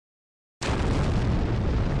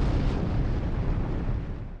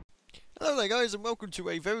Hello there guys and welcome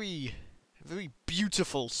to a very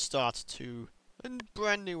beautiful start to a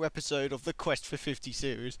brand new episode of the Quest for 50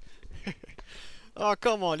 series. Oh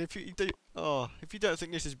come on, if you don't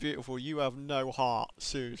think this is beautiful, you have no heart,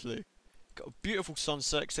 seriously. Got a beautiful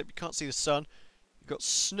sunset except you can't see the sun. You got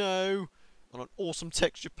snow on an awesome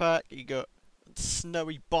texture pack, you got a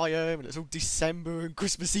snowy biome and it's all December and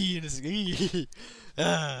Christmassy and it's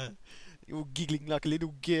you're all giggling like a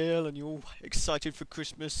little girl and you're all excited for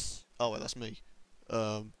Christmas. Oh, well, that's me.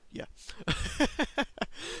 Yeah.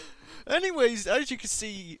 Anyways, as you can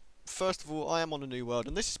see, first of all, I am on a new world,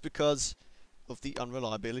 and this is because of the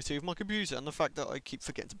unreliability of my computer and the fact that I keep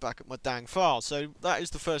forgetting to back up my dang files. So that is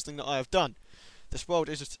the first thing that I have done. This world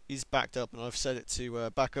is backed up, and I've set it to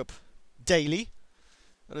back up daily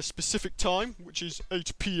at a specific time, which is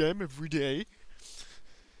 8 PM every day.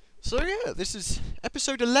 So yeah, this is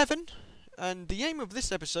episode 11. And the aim of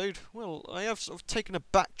this episode, well, I have sort of taken a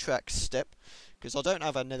backtrack step, because I don't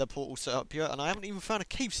have a nether portal set up yet, and I haven't even found a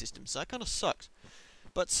cave system, so that kind of sucks.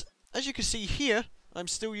 But, as you can see here, I'm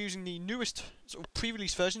still using the newest, sort of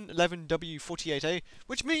pre-release version, 11W48A,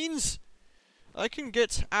 which means I can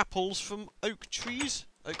get apples from oak trees,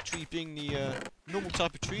 oak tree being the normal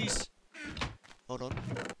type of trees. Hold on.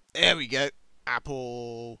 There we go.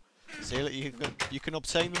 Apple. See, look, you can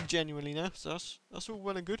obtain them genuinely now, so that's all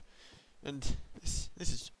well and good. And this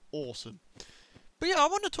is awesome. But yeah, I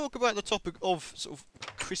want to talk about the topic of sort of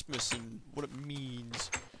Christmas and what it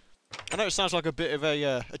means. I know it sounds like a bit of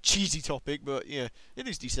a cheesy topic, but yeah, it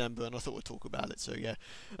is December and I thought we'd talk about it, so yeah.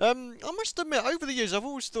 I must admit, over the years I've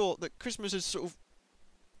always thought that Christmas is sort of,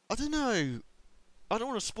 I don't know, I don't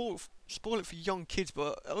want to spoil it for young kids,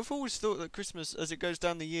 but I've always thought that Christmas, as it goes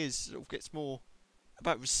down the years, sort of gets more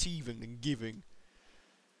about receiving than giving.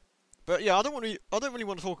 But yeah, I don't really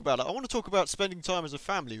want to talk about it. I want to talk about spending time as a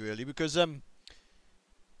family, really, because oh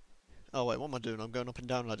wait, what am I doing? I'm going up and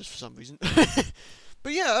down ladders for some reason.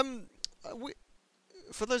 But yeah,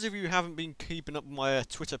 for those of you who haven't been keeping up with my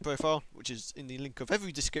Twitter profile, which is in the link of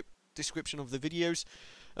every description of the videos,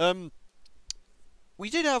 we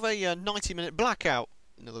did have a 90-minute blackout.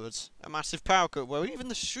 In other words, a massive power cut where even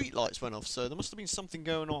the street lights went off. So there must have been something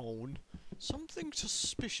going on, something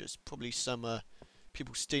suspicious. Probably some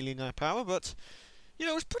people stealing our power, but you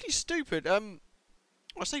know, it was pretty stupid. I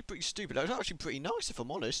say pretty stupid, it was actually pretty nice if I'm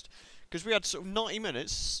honest, because we had sort of 90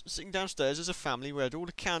 minutes sitting downstairs as a family. We had all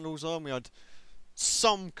the candles on, we had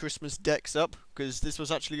some Christmas decks up, because this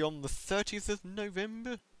was actually on the 30th of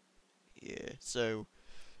November. Yeah, so,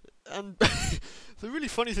 and the really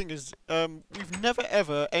funny thing is, we've never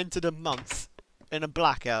ever entered a month in a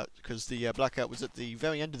blackout, because the blackout was at the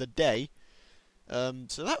very end of the day.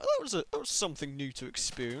 So that was something new to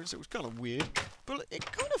experience. It was kind of weird, but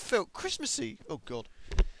it kind of felt Christmassy. Oh god.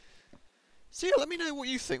 So yeah, let me know what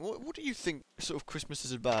you think. What do you think sort of Christmas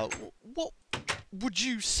is about? What would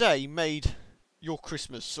you say made your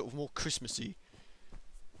Christmas sort of more Christmassy?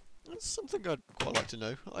 That's something I'd quite like to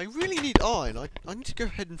know. I really need iron. I need to go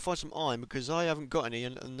ahead and find some iron because I haven't got any,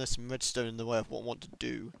 and there's some redstone in the way of what I want to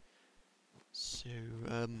do. So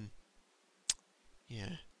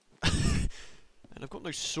yeah. And I've got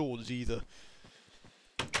no swords either.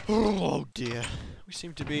 Oh dear. We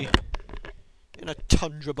seem to be in a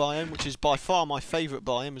Tundra biome, which is by far my favourite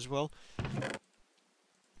biome as well.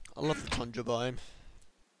 I love the Tundra biome,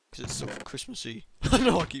 because it's sort of Christmassy. I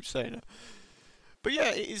know I keep saying it. But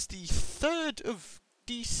yeah, it is the 3rd of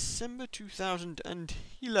December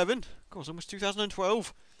 2011. Of course, almost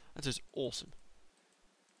 2012. That is awesome.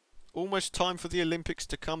 Almost time for the Olympics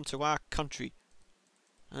to come to our country.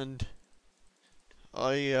 And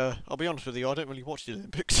I'll be honest with you, I don't really watch the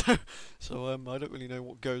Olympics, so I don't really know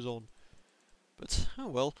what goes on. But, oh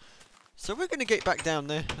well. So we're going to get back down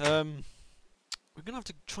there. We're going to have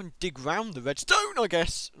to try and dig round the redstone, I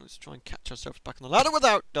guess. Let's try and catch ourselves back on the ladder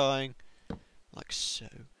without dying. Like so.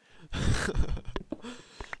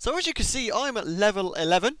 So as you can see, I'm at level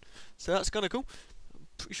 11, so that's kind of cool. I'm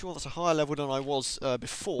pretty sure that's a higher level than I was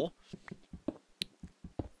before.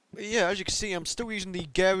 But yeah, as you can see, I'm still using the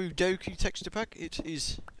GeroDoku texture pack. It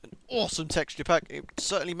is an awesome texture pack. It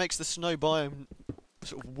certainly makes the snow biome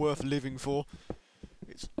sort of worth living for.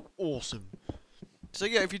 It's awesome. So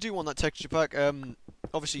yeah, if you do want that texture pack,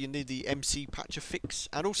 obviously you need the MC Patcher fix,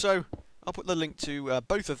 and also I'll put the link to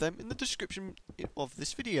both of them in the description of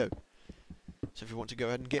this video. So if you want to go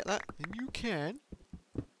ahead and get that, then you can.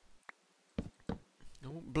 I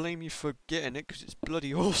won't blame you for getting it, because it's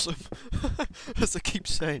bloody awesome, as I keep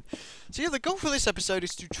saying. So yeah, the goal for this episode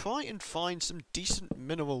is to try and find some decent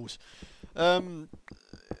minerals.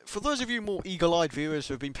 For those of you more eagle-eyed viewers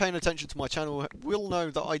who have been paying attention to my channel will know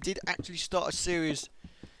that I did actually start a series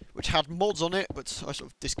which had mods on it, but I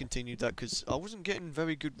sort of discontinued that because I wasn't getting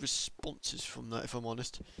very good responses from that, if I'm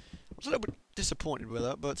honest. I was a little bit disappointed with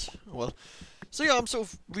that, but oh well. So yeah, I'm sort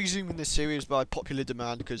of resuming this series by popular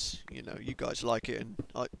demand because, you know, you guys like it and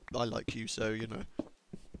I like you, so, you know.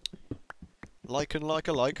 Like and like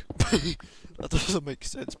alike. That doesn't make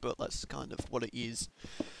sense, but that's kind of what it is.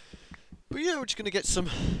 But yeah, we're just going to get some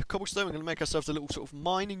cobblestone. We're going to make ourselves a little sort of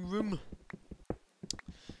mining room.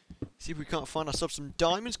 See if we can't find ourselves some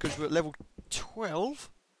diamonds, because we're at level 12.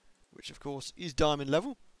 Which, of course, is diamond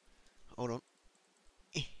level. Hold on.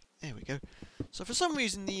 There we go. So for some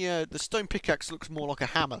reason, the stone pickaxe looks more like a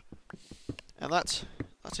hammer. And that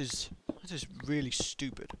is really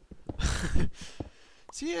stupid.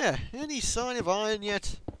 So yeah, any sign of iron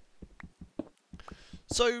yet?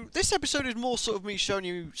 So this episode is more sort of me showing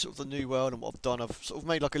you sort of the new world and what I've done. I've sort of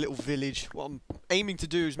made like a little village. What I'm aiming to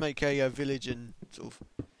do is make a village and sort of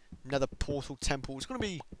another portal temple. It's gonna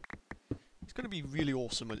be really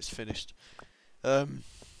awesome when it's finished. So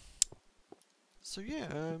yeah,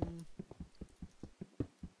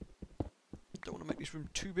 don't want to make this room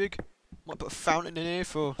too big. Might put a fountain in here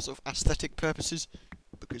for sort of aesthetic purposes,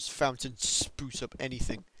 because fountains spruce up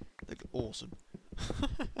anything. They look awesome.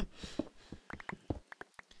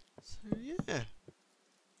 So yeah.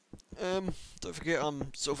 Don't forget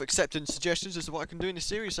I'm sort of accepting suggestions as to what I can do in this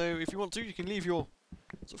series, so if you want to, you can leave your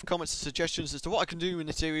sort of comments and suggestions as to what I can do in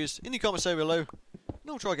the series in the comments area below, and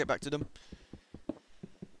I'll try to get back to them.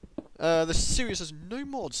 The series has no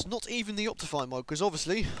mods, not even the Optifine mod, because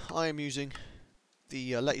obviously I am using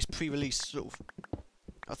the latest pre-release sort of,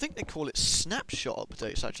 I think they call it snapshot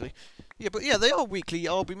updates actually. Yeah, but yeah, they are weekly.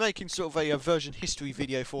 I'll be making sort of a version history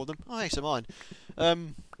video for them. Oh, hey, so mine.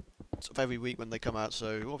 Sort of every week when they come out,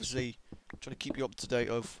 so obviously I'm trying to keep you up to date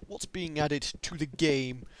of what's being added to the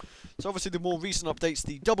game. So obviously the more recent updates,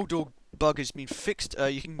 the double door bug has been fixed.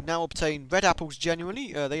 You can now obtain red apples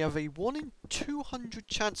genuinely. They have a 1 in 200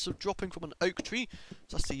 chance of dropping from an oak tree.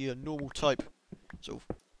 So that's the normal type, sort of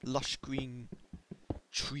lush green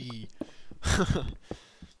tree. So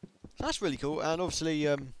that's really cool. And obviously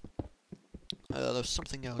there's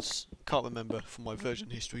something else, can't remember, from my version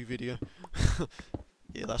history video.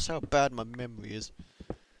 Yeah, that's how bad my memory is.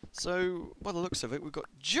 So, by the looks of it, we've got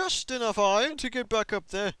just enough iron to get back up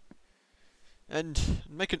there. And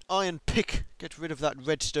make an iron pick. Get rid of that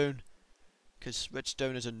redstone. Because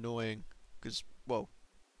redstone is annoying. Because, well,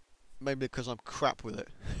 maybe because I'm crap with it.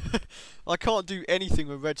 I can't do anything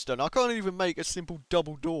with redstone. I can't even make a simple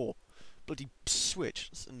double door. Bloody switch.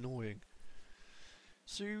 That's annoying.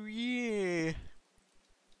 So, yeah.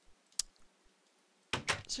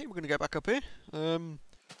 See, we're going to go back up here. Oh,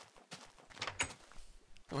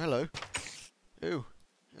 hello. Oh,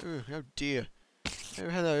 oh dear. Oh,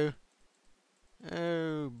 hello.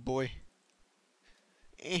 Oh, boy.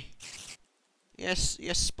 Yes,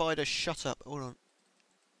 spider, shut up. Hold on.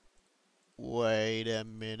 Wait a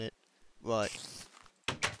minute. Right.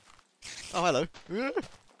 Oh, hello.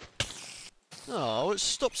 Oh, it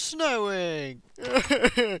stopped snowing.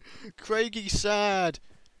 Craigie sad.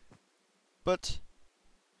 But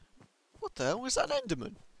what the hell was that,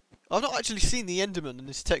 Enderman? I've not actually seen the Enderman in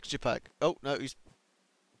this texture pack. Oh, no, he's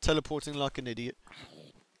teleporting like an idiot.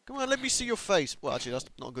 Come on, let me see your face. Well, actually, that's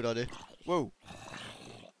not a good idea. Whoa.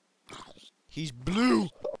 He's blue.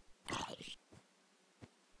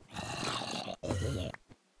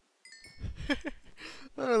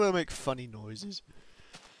 Oh, they'll make funny noises.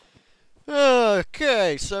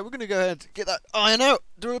 Okay, so we're going to go ahead and get that iron out.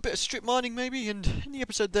 Do a bit of strip mining, maybe, and in the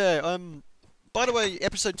episode there, by the way,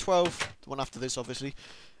 episode 12, the one after this, obviously,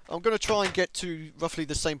 I'm going to try and get to roughly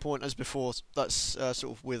the same point as before. That's sort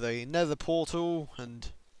of with a nether portal and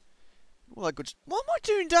all that good. What am I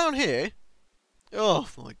doing down here? Oh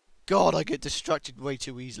my god, I get distracted way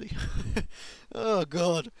too easily. Oh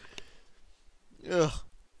god. Ugh.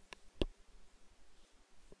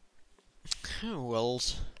 Oh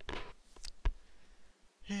wells.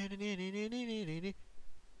 The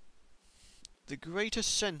great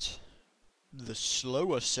ascent. The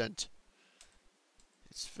slow ascent.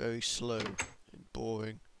 It's very slow and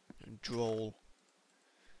boring and droll.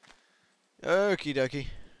 Okie dokie.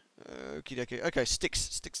 Okie dokie. Okay,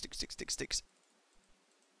 sticks.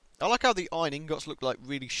 I like how the iron ingots look like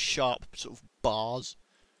really sharp sort of bars.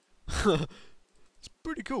 It's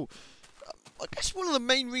pretty cool. I guess one of the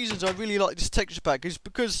main reasons I really like this texture pack is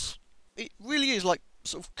because it really is like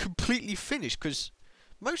sort of completely finished, because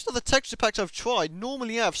most of the texture packs I've tried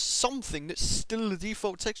normally have something that's still the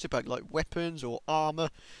default texture pack, like weapons or armor,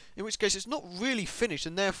 in which case it's not really finished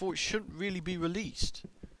and therefore it shouldn't really be released.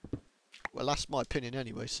 Well, that's my opinion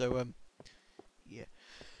anyway, so, yeah.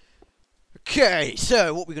 Okay,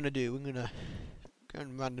 so what we're gonna do? We're gonna go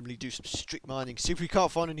and randomly do some strip mining. See if we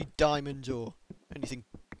can't find any diamonds or anything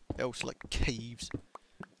else like caves.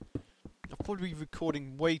 I'll probably be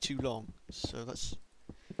recording way too long, so that's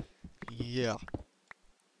yeah.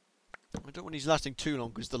 I don't want these lasting too long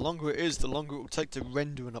because the longer it is, the longer it will take to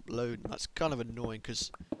render and upload. And that's kind of annoying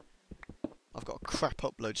because I've got a crap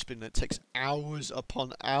upload spin that takes hours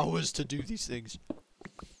upon hours to do these things.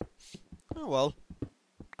 Oh well.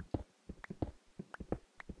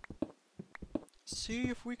 See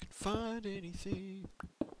if we can find anything.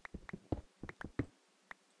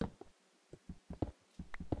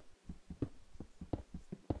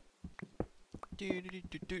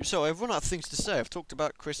 So I've run out of things to say. I've talked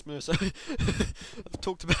about Christmas. I've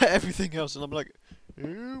talked about everything else, and I'm like,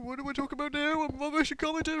 what do I talk about now? I'm rubbish at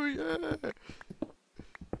commentary. Yeah.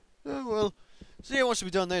 Oh well. So yeah, once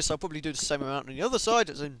we've done this, I'll probably do the same amount on the other side,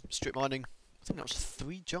 as in strip mining. I think that was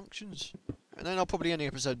 3 junctions, and then I'll probably end the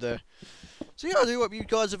episode there. So yeah, I do hope you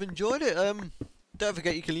guys have enjoyed it. Don't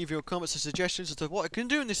forget you can leave your comments and suggestions as to what I can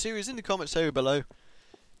do in this series in the comments area below.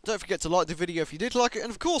 Don't forget to like the video if you did like it, and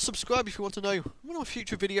of course subscribe if you want to know when my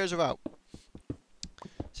future videos are out.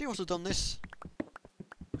 So once I've done this,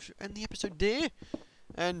 I should end the episode there.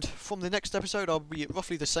 And from the next episode, I'll be at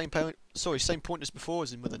roughly the same point as before,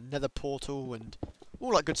 as in with a nether portal and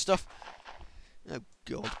all that good stuff. Oh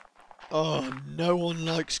god. Oh, no one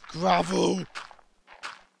likes gravel!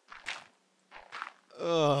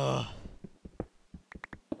 Ugh.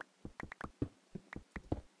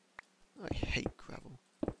 I hate gravel.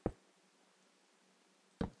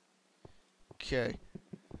 Okay.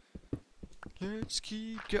 Let's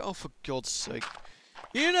get off for God's sake.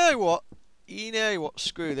 You know what?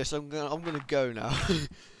 Screw this. I'm gonna go now.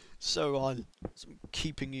 So I'm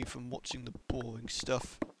keeping you from watching the boring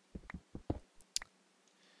stuff.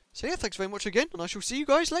 So yeah, thanks very much again, and I shall see you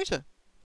guys later.